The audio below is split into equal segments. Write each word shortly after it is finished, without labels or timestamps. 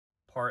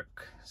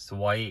Park is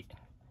white,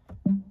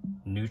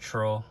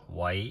 neutral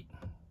white,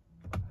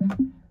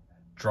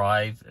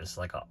 drive is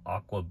like a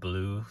aqua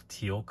blue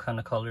teal kind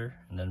of color,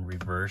 and then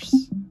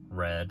reverse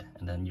red,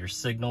 and then your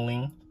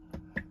signaling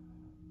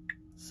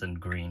it's in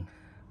green.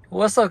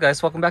 What's up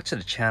guys, welcome back to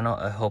the channel.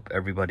 I hope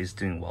everybody's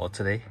doing well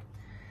today.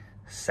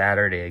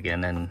 Saturday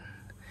again, and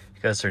if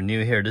you guys are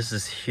new here, this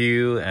is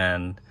Hugh,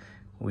 and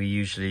we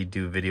usually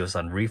do videos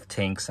on reef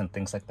tanks and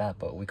things like that,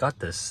 but we got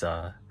this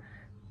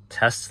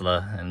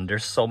Tesla, and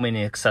there's so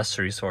many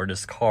accessories for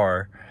this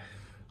car.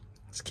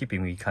 It's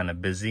keeping me kind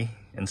of busy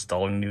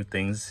installing new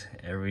things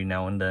every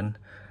now and then.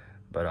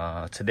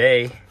 But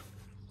today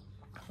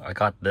I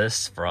got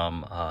this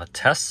from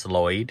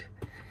Tesloid.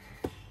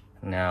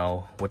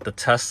 Now with the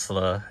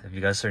Tesla, if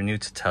you guys are new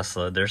to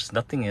Tesla, there's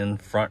nothing in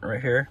front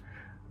right here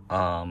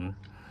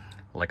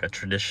like a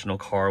traditional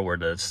car where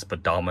the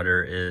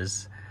speedometer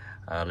is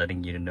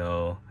letting you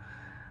know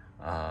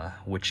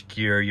which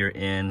gear you're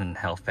in and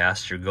how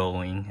fast you're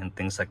going and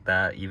things like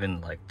that, even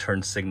like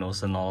turn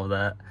signals and all of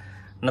that.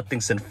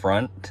 Nothing's in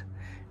front,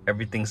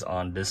 everything's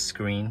on this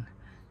screen,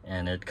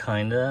 and it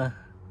kind of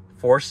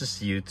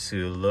forces you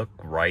to look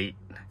right,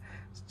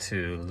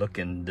 to look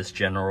in this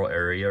general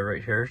area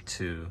right here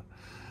to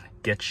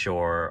get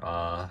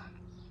your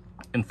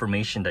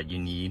information that you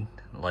need,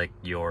 like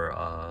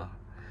your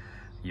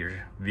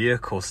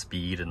vehicle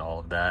speed and all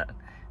of that.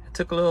 It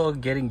took a little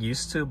getting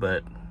used to,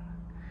 but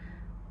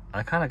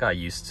I kind of got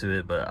used to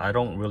it. But I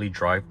don't really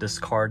drive this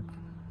car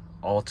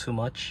all too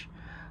much.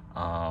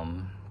 My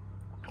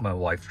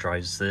wife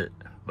drives it,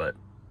 but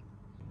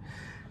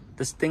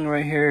this thing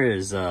right here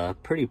is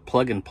pretty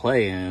plug and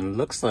play, and it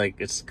looks like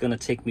it's gonna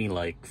take me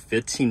like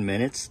 15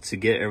 minutes to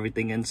get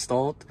everything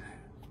installed.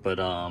 But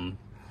let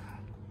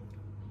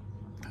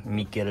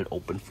me get it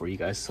open for you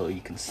guys so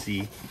you can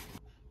see.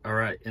 All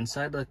right,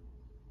 inside the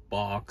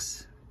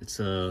box, it's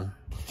a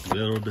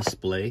little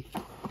display.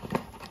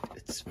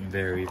 It's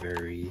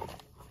very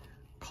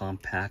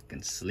compact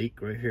and sleek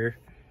right here.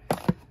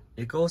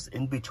 It goes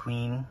in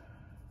between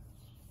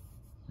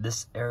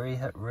this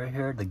area right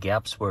here, the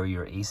gaps where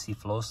your AC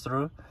flows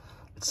through.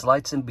 It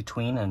slides in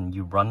between, and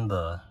you run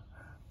the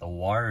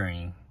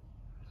wiring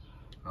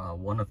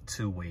one of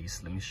two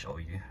ways. Let me show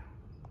you.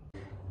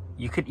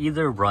 You could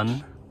either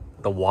run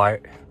the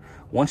wire,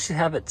 once you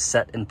have it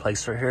set in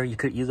place right here, you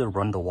could either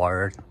run the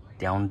wire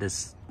down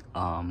this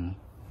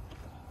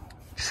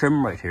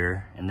trim right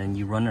here, and then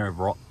you run it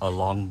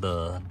along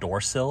the door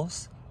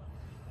sills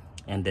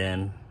and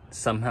then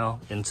somehow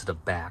into the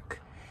back.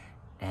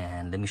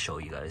 And let me show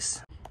you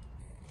guys.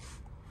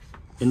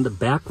 In the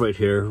back right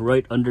here,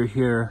 right under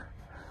here,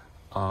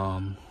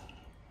 you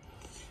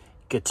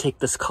could take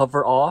this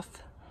cover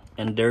off,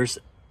 and there's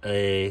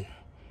a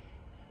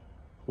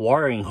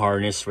wiring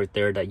harness right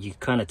there that you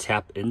kind of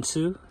tap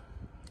into.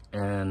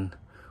 And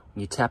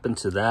when you tap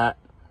into that,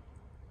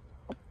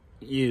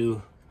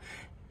 you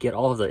get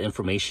all of the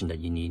information that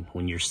you need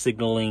when you're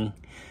signaling,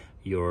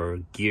 your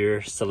gear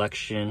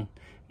selection,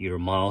 your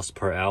miles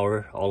per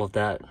hour, all of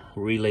that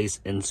relays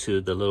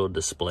into the little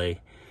display.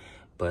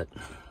 But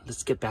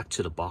let's get back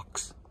to the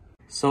box.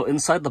 So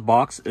inside the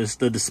box is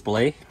the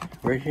display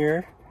right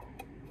here,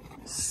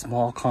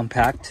 small,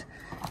 compact.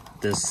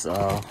 This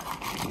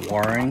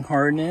wiring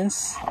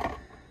harness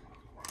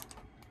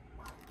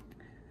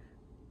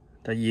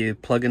that you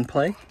plug and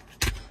play,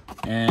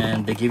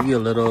 and they give you a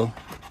little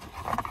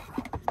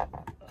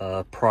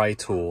pry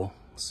tool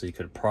so you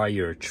could pry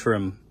your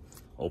trim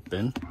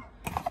open.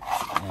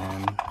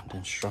 And the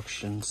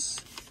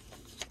instructions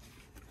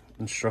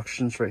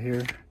right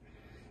here.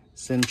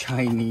 It's in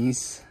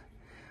Chinese,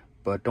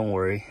 but don't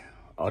worry,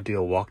 I'll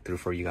do a walkthrough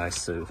for you guys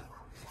so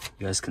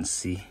you guys can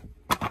see.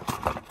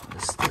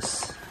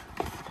 This.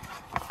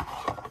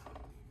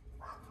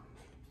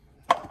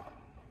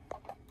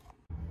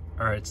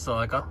 All right, so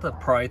I got the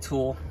pry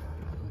tool,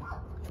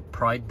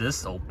 pried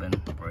this open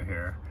right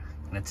here.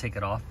 I'm gonna take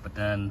it off, but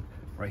then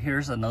right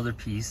here's another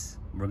piece.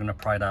 We're gonna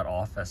pry that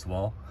off as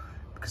well,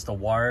 because the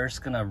wire's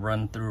gonna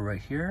run through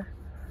right here,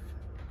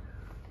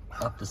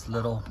 up this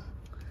little,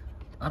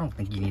 I don't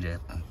think you need to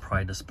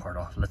pry this part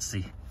off. Let's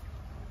see.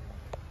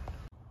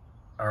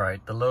 All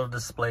right, the little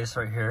displays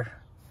right here,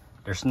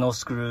 there's no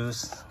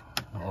screws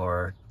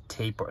or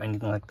tape or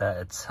anything like that.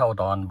 It's held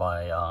on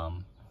by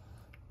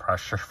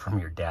pressure from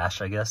your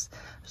dash, I guess.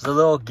 There's a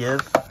little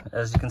give,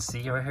 as you can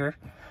see right here,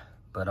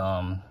 but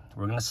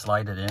we're gonna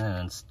slide it in,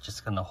 and it's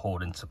just gonna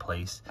hold into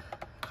place.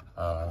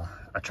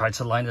 I tried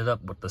to line it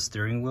up with the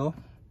steering wheel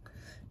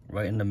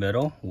right in the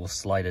middle. We'll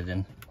slide it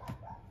in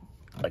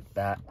like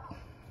that.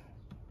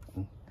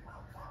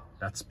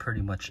 That's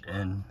pretty much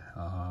in.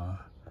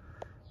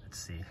 Let's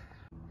see.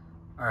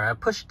 All right, I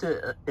pushed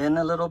it in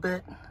a little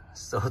bit,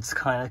 so it's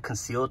kind of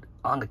concealed.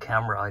 On the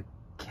camera, I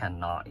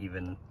cannot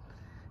even,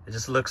 it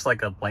just looks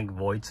like a blank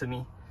void to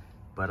me.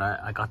 But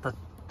I got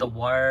the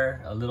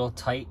wire a little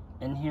tight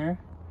in here,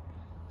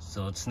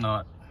 so it's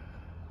not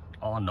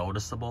all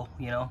noticeable,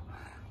 you know.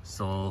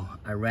 So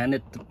I ran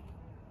it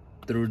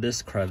through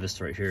this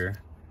crevice right here,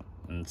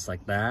 and it's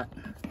like that.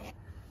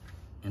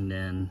 And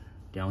then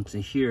down to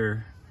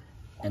here,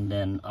 and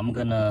then I'm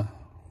gonna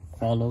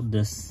follow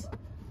this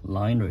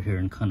line right here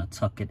and kind of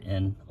tuck it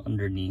in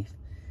underneath.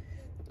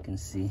 You can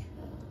see.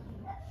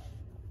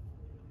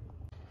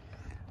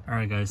 All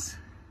right guys,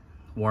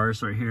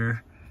 wires right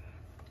here,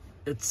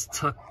 it's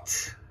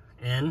tucked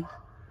in.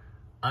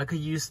 I could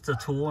use the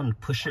tool and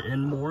push it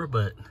in more,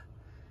 but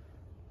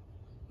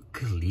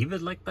could leave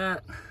it like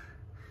that.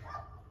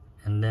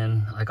 And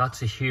then I got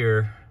to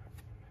here,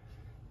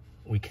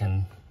 we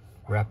can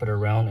wrap it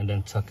around and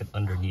then tuck it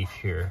underneath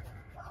here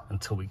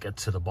until we get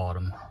to the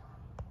bottom.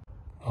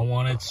 I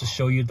wanted to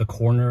show you the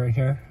corner right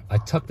here. I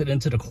tucked it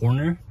into the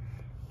corner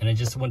and it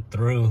just went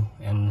through,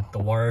 and the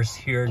wire's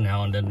here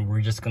now, and then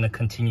we're just gonna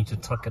continue to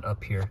tuck it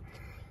up here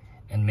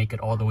and make it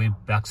all the way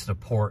back to the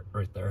port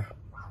right there.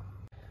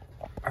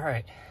 All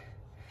right,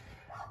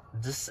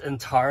 this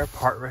entire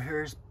part right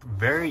here is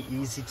very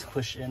easy to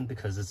push in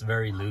because it's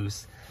very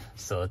loose.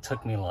 So it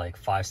took me like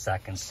 5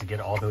 seconds to get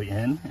all the way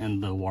in,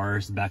 and the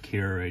wire's back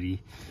here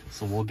already.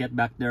 So we'll get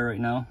back there right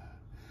now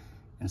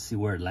and see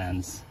where it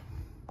lands.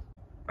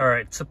 All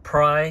right, to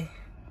pry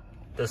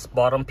this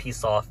bottom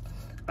piece off,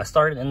 I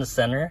started in the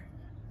center.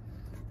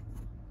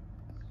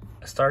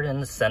 I started in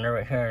the center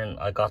right here, and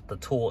I got the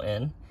tool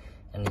in,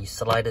 and you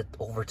slide it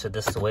over to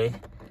this way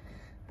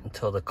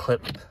until the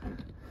clip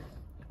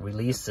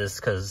releases,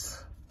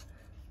 because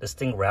this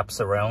thing wraps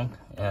around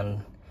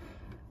and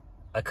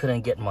I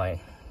couldn't get my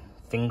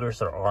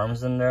fingers or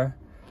arms in there.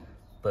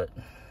 But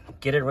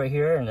get it right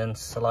here and then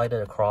slide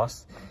it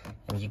across,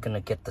 and you're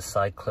gonna get the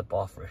side clip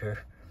off right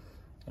here,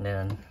 and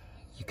then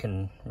you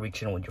can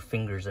reach in with your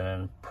fingers and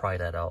then pry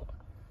that out.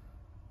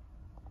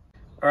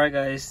 All right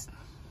guys,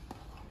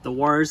 the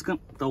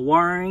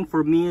wiring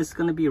for me is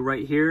gonna be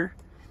right here,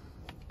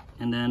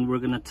 and then we're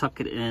gonna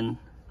tuck it in.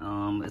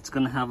 It's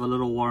gonna have a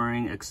little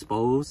wiring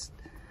exposed.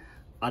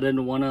 I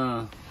didn't want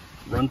to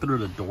run through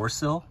the door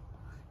sill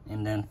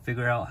and then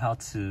figure out how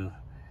to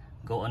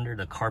go under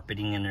the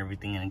carpeting and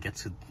everything and get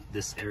to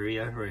this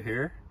area right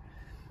here.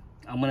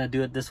 I'm gonna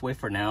do it this way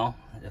for now.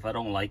 If I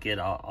don't like it,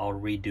 I'll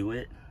redo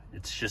it.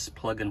 It's just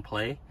plug and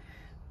play.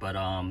 But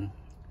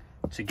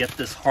to get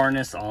this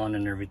harness on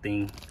and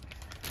everything,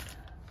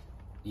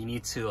 you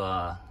need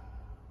to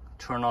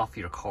turn off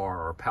your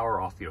car or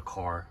power off your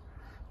car.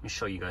 Let me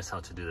show you guys how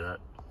to do that.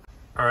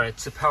 All right,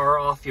 to power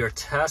off your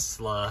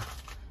Tesla,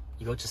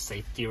 you go to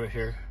safety right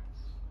here,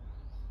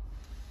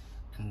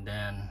 and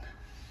then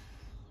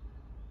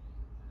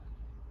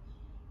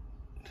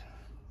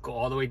go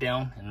all the way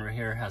down, and right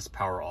here has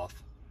power off.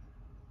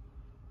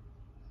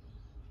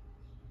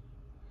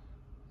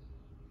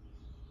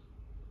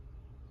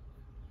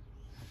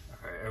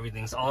 All right,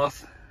 everything's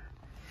off,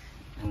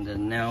 and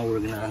then now we're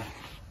gonna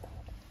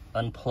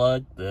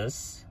unplug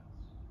this.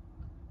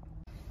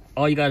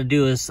 All you gotta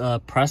do is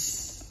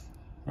press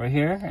right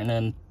here and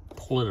then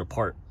pull it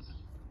apart.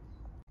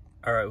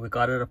 All right, we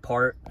got it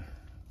apart.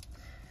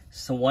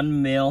 So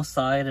one male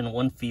side and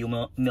one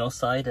female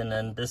side, and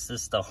then this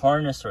is the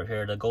harness right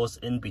here that goes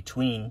in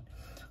between.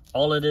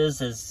 All it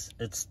is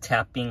it's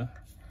tapping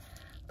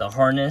the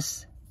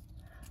harness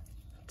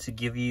to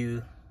give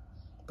you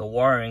the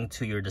wiring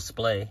to your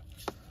display.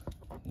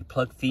 You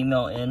plug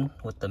female in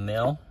with the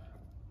male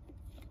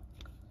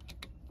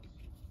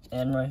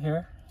end right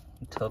here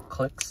until it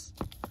clicks,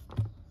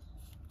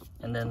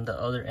 and then the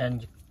other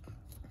end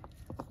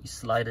you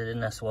slide it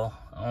in as well.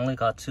 I only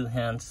got 2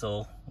 hands,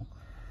 so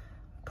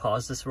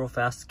pause this real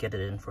fast to get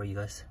it in for you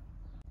guys.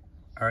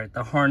 All right,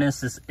 the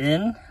harness is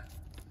in,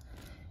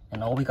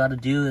 and all we got to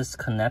do is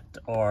connect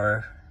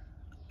our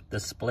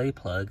display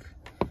plug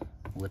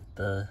with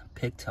the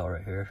pigtail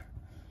right here.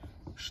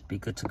 Should be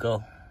good to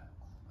go.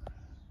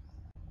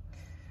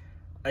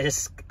 I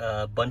just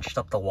bunched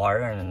up the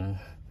wire and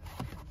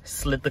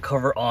slid the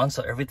cover on,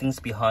 so everything's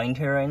behind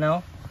here right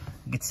now.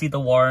 You can see the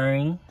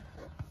wiring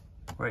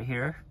right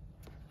here.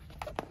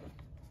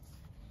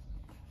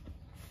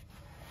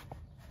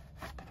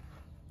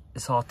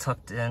 It's all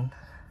tucked in.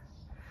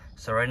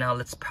 So right now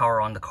let's power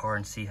on the car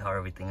and see how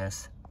everything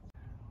is.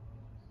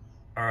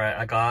 All right,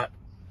 I got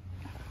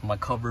my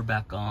cover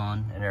back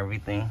on and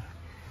everything,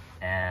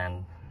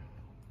 and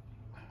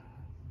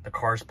the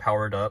car's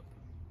powered up,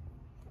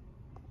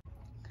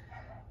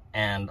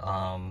 and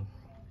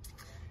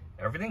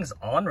everything's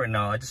on right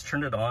now. I just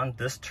turned it on.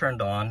 This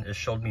turned on. It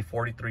showed me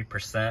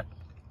 43%.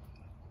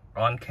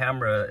 On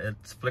camera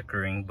it's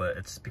flickering, but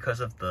it's because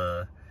of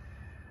the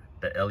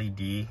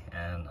LED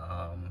and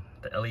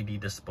the LED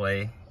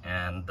display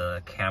and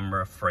the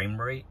camera frame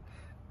rate.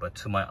 But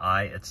to my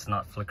eye, it's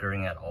not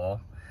flickering at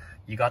all.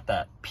 You got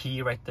that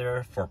P right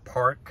there for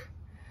park.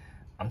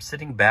 I'm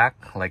sitting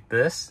back like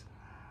this.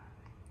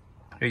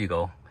 Here you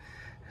go.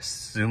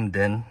 Zoomed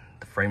in.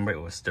 The frame rate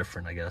was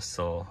different, I guess.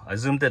 So I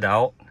zoomed it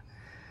out,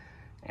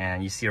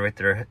 and you see right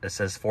there it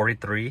says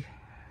 43%,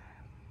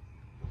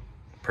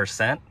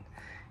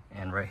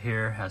 and right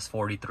here has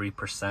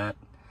 43%,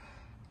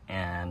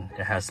 and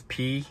it has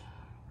P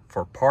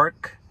for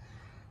park.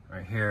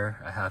 Right here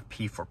I have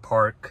P for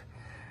park.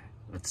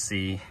 Let's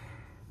see,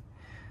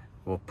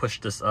 we'll push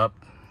this up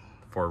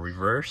for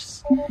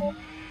reverse.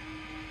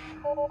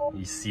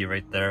 You see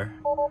right there,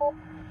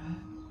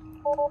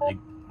 it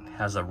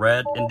has a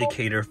red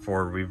indicator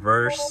for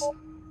reverse.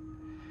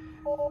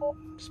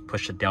 Just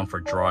push it down for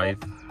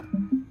drive.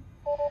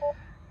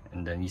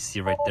 And then you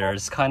see right there,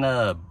 it's kind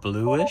of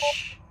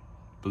bluish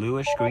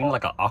green,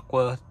 like an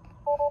aqua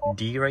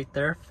D right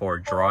there for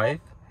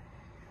drive.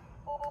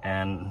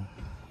 And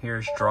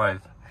here's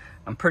drive.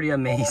 I'm pretty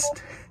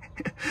amazed.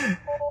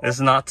 It's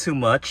not too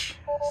much.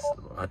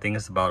 I think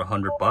it's about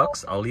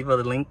 $100. I'll leave a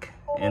link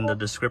in the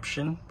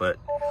description, but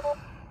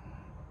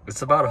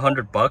it's about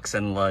 $100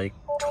 and like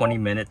 20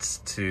 minutes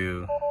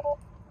to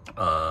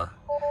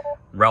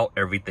route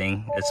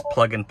everything. It's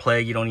plug and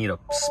play. You don't need to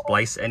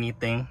splice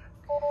anything.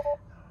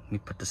 Let me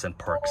put this in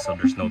park so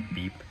there's no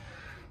beep.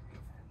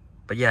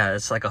 But yeah,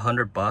 it's like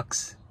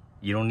 $100.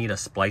 You don't need to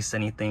splice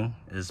anything.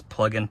 It's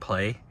plug and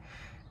play.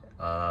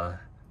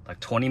 Like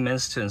 20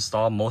 minutes to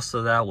install. Most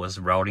of that was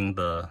routing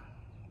the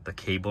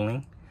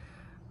cabling.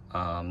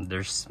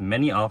 There's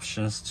many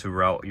options to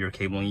route your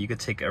cabling. You could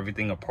take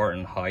everything apart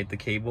and hide the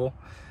cable,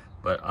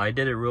 but I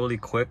did it really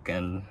quick,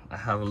 and I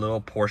have a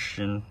little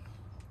portion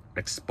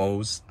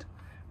exposed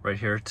right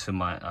here to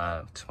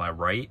my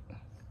right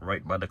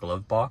by the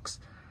glove box.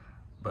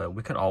 But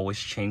we could always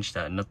change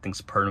that.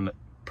 Nothing's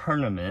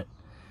permanent.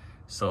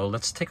 So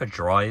let's take a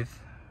drive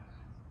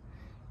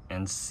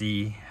and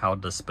see how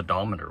the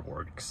speedometer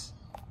works.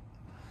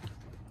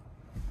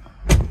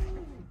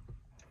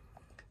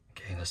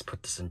 Okay, let's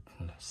put this in.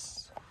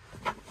 Let's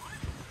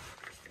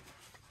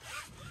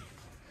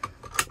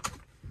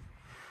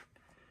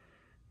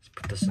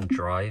put this in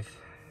drive.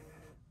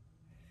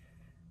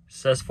 It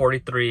says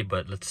 43,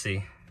 but let's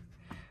see.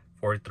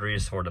 43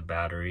 is for the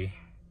battery.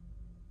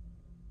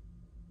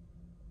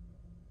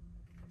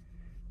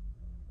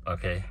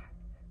 Okay,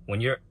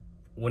 when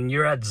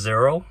you're at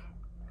 0,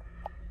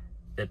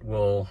 it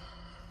will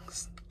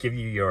give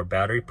you your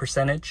battery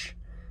percentage.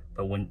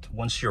 But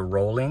once you're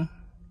rolling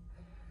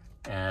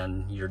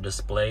and your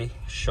display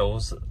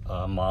shows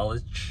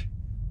mileage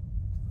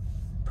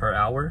per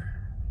hour,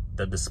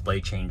 the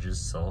display changes.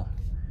 So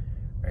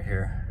right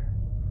here,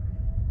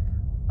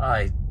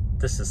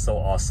 this is so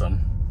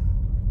awesome.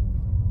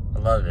 I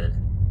love it.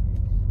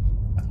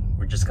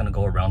 We're just gonna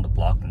go around the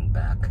block and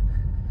back.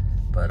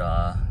 But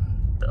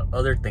the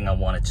other thing I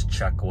wanted to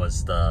check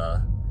was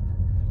the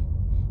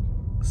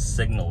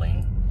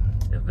signaling,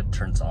 if it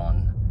turns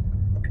on.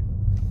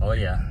 Oh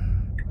yeah,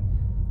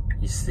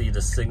 you see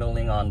the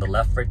signaling on the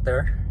left right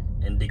there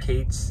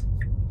indicates,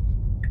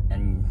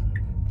 and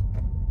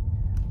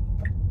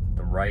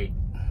the right,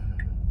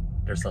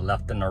 there's a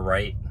left and a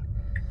right.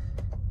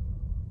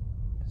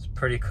 It's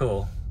pretty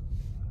cool.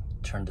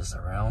 Turn this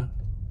around.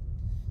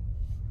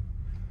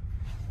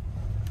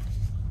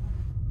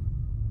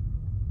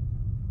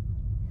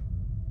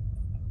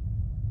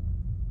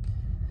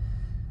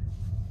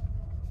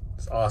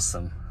 It's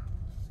awesome.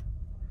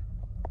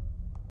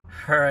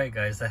 Alright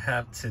guys, I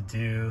had to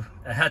do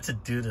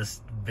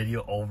this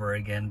video over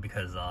again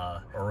because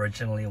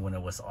originally when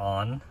it was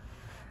on,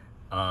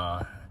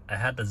 I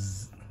had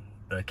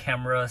the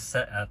camera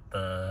set at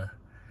the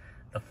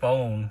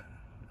phone,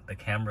 the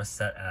camera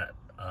set at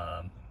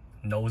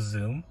no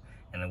zoom,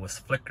 and it was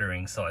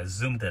flickering, so I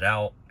zoomed it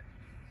out,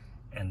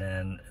 and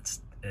then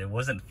it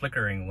wasn't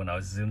flickering when I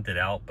zoomed it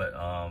out, but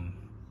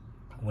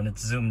when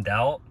it's zoomed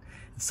out,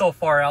 it's so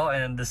far out,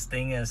 and this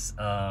thing is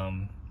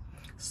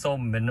so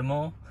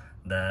minimal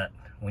that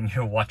when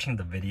you're watching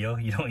the video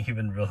you don't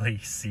even really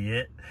see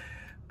it.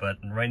 But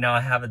right now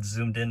I have it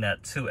zoomed in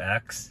at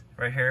 2x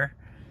right here,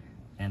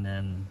 and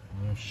then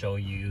I'm gonna show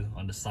you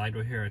on the side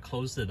right here. I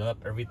closed it up,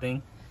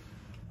 everything.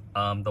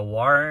 The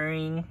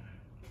wiring,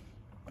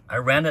 I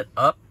ran it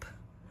up,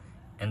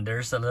 and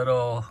there's a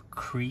little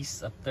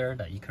crease up there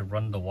that you could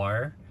run the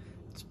wire.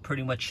 It's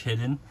pretty much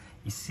hidden.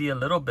 You see a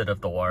little bit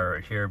of the wire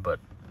right here, but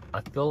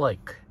I feel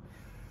like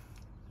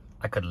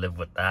I could live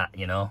with that,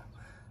 you know?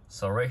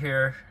 So right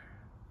here,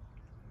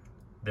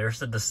 there's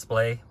the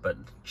display, but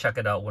check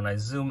it out. When I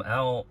zoom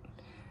out,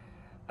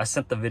 I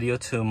sent the video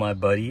to my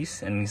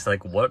buddies, and he's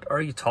like, what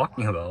are you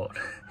talking about?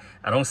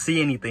 I don't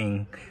see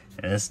anything.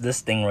 And it's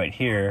this thing right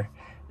here.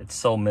 It's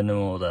so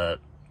minimal that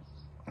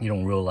you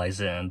don't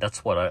realize it, and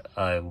that's what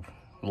I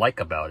like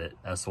about it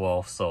as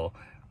well. So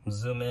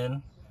zoom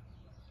in,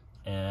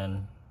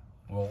 and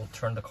we'll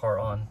turn the car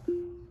on.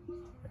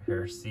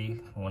 Here,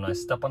 see, when I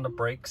step on the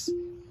brakes,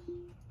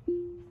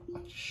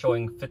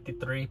 showing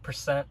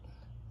 53%,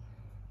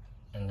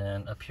 and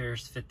then up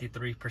here's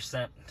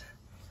 53%.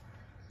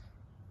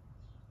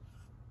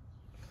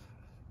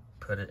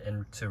 Put it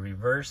into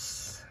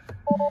reverse.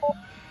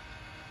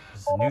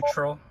 It's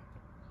neutral,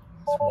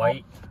 it's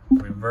white.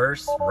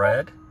 Reverse,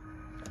 red.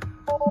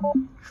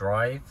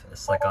 Drive,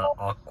 it's like an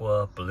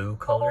aqua blue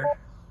color.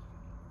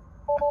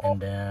 And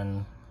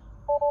then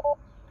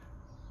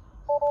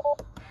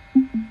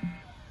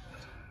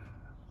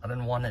I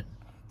didn't want it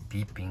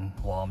beeping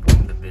while I'm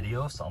doing the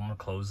video, so I'm gonna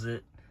close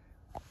it,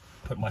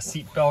 put my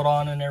seatbelt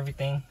on and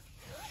everything.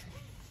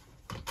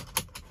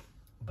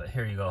 But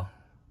here you go.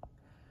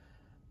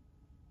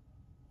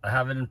 I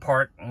have it in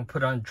park. I'm gonna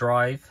put it on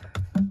drive.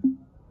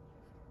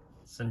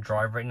 in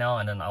drive right now,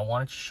 and then I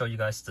wanted to show you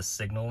guys the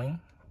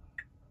signaling.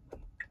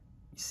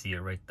 You see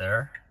it right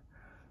there,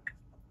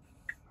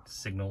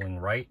 signaling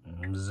right,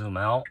 and zoom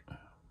out,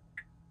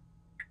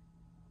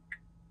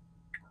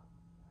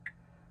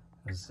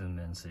 zoom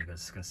in so you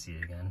guys can see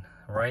it again.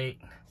 Right,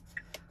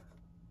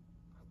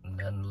 and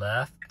then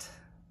left.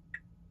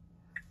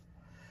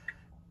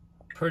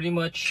 Pretty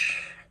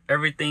much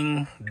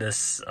everything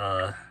this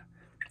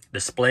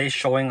display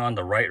showing on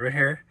the right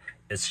here,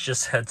 it's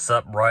just heads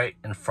up right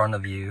in front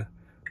of you,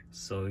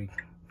 so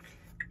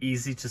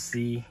easy to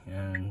see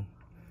and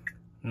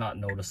not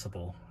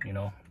noticeable, you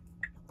know.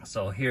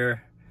 So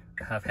here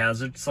I have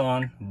hazards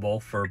on,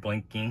 both for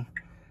blinking.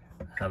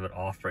 I have it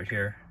off right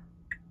here.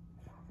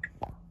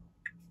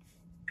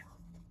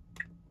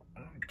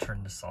 Let me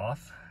turn this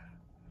off.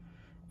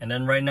 And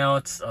then right now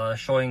it's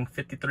showing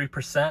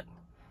 53%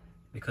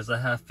 because I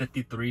have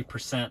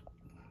 53%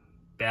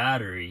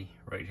 battery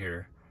right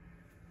here.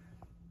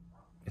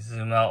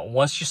 Zoom out.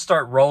 Once you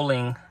start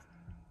rolling,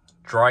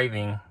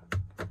 driving,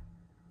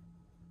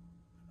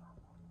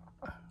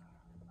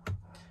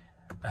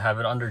 I have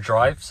it under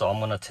drive, so I'm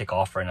gonna take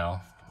off right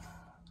now.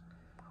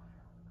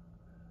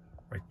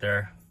 Right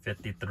there,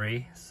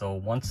 53. So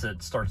once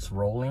it starts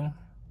rolling,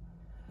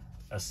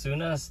 as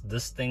soon as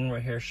this thing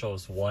right here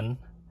shows 1,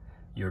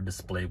 your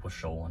display will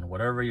show 1.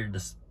 Whatever your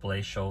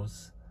display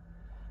shows,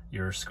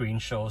 your screen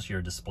shows,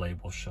 your display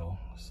will show.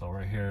 So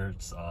right here,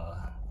 it's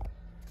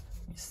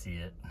you see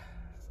it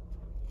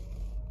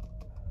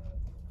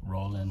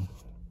rolling.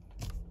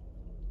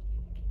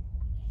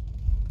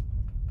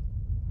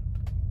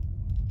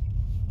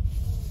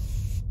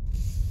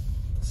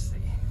 Let's see.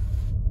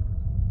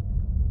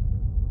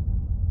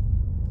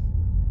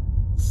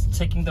 It's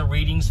taking the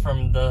readings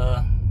from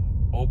the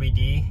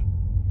OBD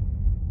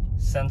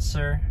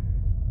sensor.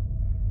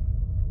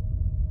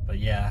 But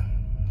yeah,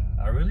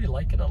 I really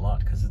like it a lot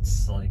because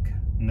it's like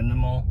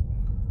minimal.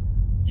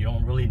 You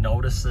don't really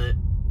notice it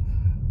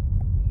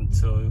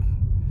until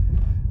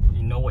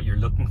you know what you're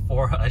looking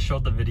for. I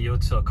showed the video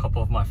to a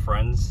couple of my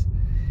friends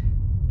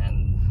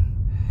and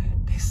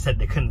they said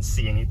they couldn't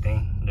see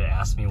anything. They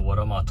asked me what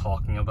am I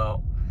talking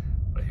about,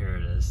 but here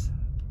it is.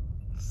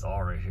 It's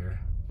all right here.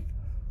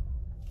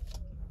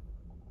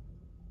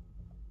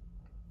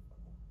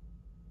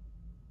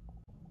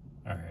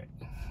 All right,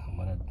 I'm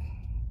gonna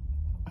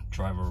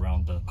drive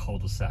around the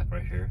cul-de-sac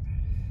right here,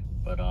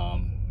 but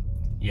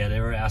yeah, they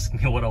were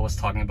asking me what I was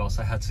talking about,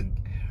 so I had to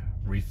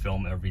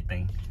refilm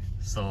everything.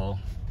 So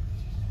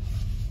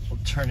we'll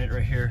turn it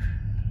right here.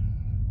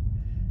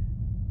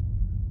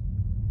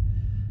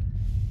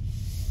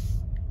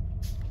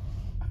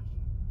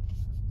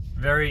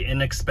 Very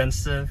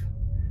inexpensive,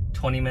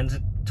 20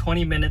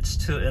 minutes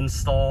to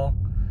install.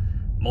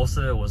 Most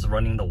of it was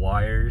running the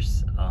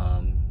wires.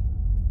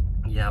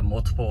 You have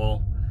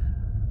multiple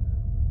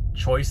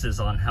choices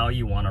on how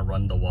you want to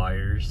run the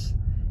wires,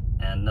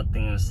 and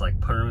nothing is like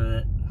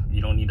permanent.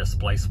 You don't need to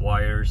splice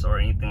wires or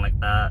anything like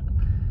that.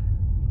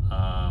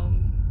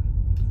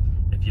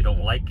 If you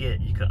don't like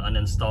it, you can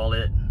uninstall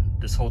it.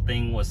 This whole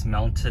thing was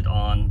mounted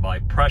on by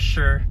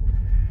pressure.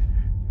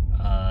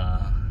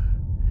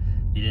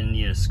 You didn't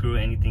need to screw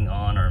anything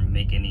on or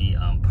make any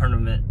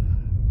permanent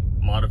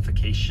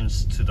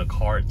modifications to the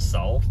car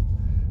itself,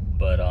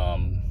 but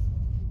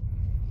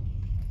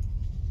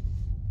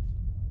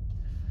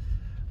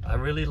I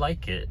really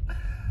like it,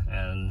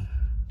 and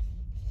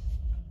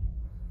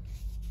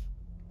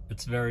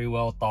it's very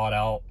well thought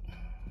out.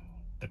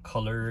 The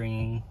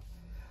coloring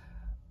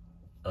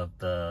of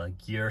the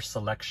gear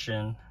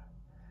selection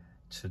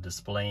to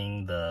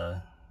displaying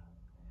the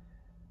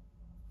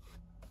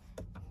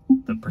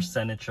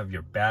percentage of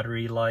your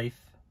battery life.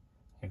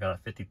 I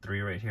got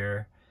 53 right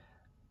here.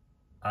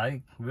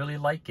 I really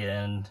like it,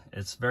 and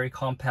it's very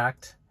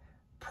compact.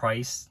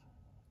 Price,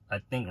 I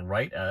think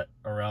right at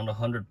around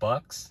 $100.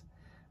 I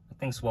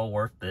think it's well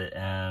worth it.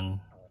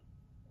 And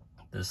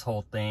this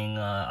whole thing,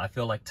 I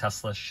feel like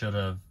Tesla should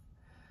have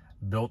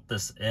built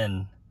this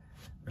in.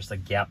 There's a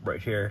gap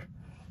right here,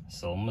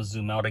 so I'm gonna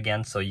zoom out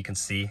again so you can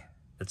see.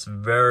 It's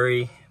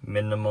very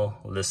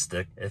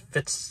minimalistic. It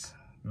fits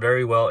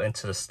very well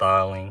into the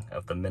styling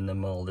of the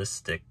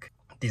minimalistic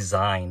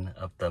design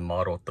of the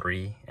Model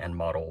 3 and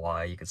Model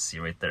Y. You can see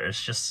right there,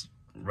 it's just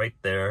right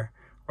there,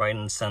 right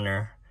in the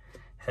center,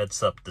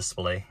 heads up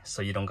display,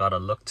 so you don't gotta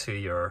look to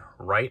your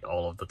right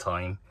all of the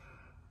time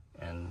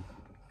and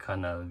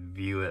kind of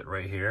view it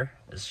right here.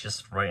 It's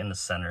just right in the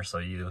center, so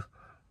you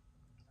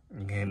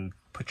can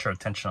put your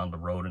attention on the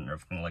road and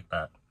everything like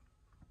that.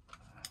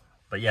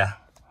 But yeah,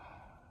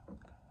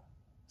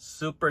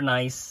 super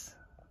nice.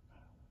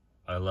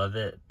 I love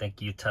it.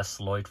 Thank you,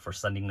 Tesloid, for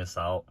sending this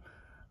out.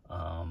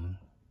 I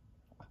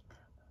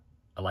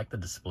like the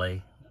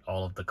display,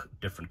 all of the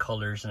different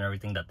colors and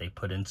everything that they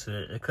put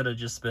into it. It could have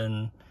just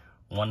been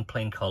one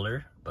plain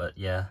color, but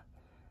yeah,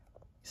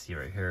 you see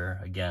right here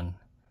again,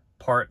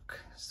 park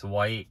is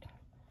white,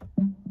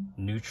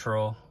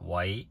 neutral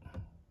white,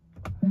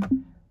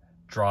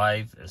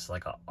 drive is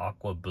like an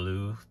aqua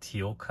blue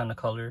teal kind of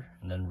color,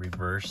 and then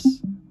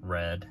reverse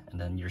red, and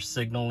then your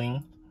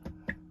signaling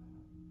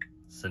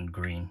send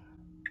green.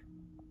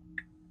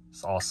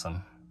 It's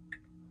awesome.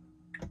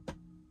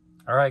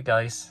 All right,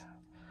 guys.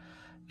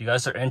 If you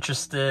guys are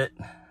interested,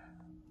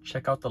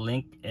 check out the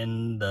link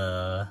in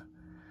the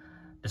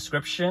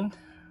description.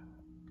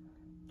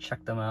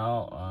 Check them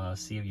out,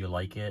 see if you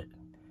like it.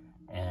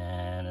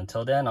 And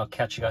until then, I'll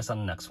catch you guys on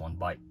the next one.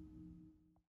 Bye.